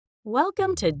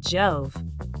Welcome to JoVE,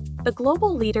 the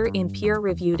global leader in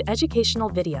peer-reviewed educational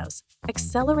videos,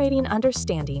 accelerating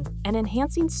understanding and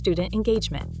enhancing student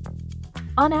engagement.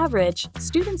 On average,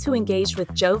 students who engaged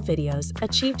with JoVE videos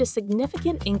achieved a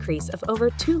significant increase of over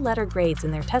 2-letter grades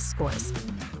in their test scores.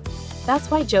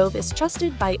 That's why JoVE is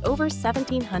trusted by over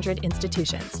 1,700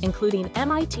 institutions, including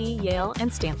MIT, Yale,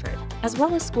 and Stanford, as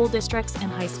well as school districts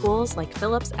and high schools like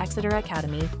Phillips Exeter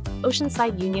Academy,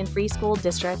 Oceanside Union Free School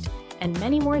District, and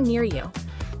many more near you,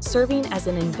 serving as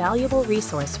an invaluable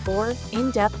resource for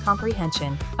in-depth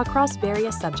comprehension across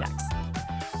various subjects.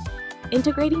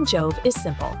 Integrating JoVE is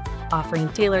simple, offering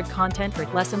tailored content for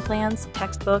lesson plans,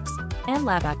 textbooks, and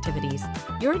lab activities.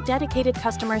 Your dedicated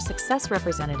customer success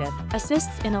representative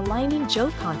assists in aligning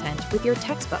JoVE content with your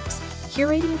textbooks,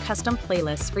 curating custom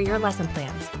playlists for your lesson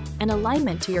plans, and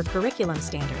alignment to your curriculum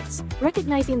standards.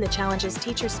 Recognizing the challenges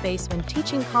teachers face when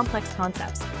teaching complex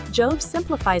concepts, JoVE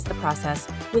simplifies the process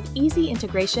with easy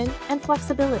integration and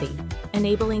flexibility,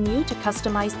 enabling you to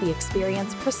customize the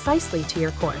experience precisely to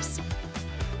your course.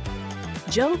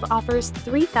 JoVE offers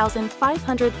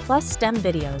 3,500 plus STEM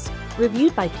videos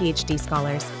reviewed by PhD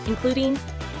scholars, including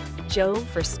JoVE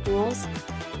for Schools,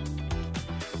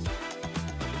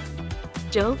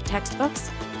 JoVE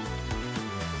Textbooks,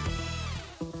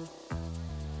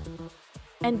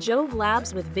 and JoVE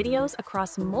Labs with videos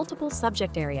across multiple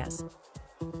subject areas.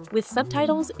 With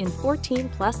subtitles in 14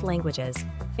 plus languages,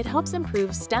 it helps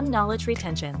improve STEM knowledge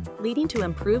retention, leading to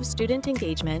improved student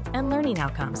engagement and learning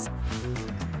outcomes.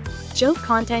 JoVE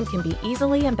content can be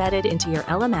easily embedded into your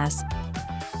LMS,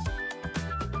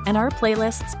 and our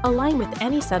playlists align with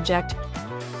any subject,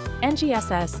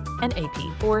 NGSS, and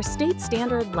AP, or state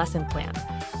standard lesson plan.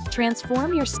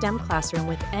 Transform your STEM classroom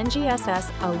with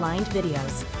NGSS aligned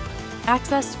videos.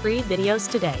 Access free videos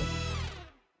today.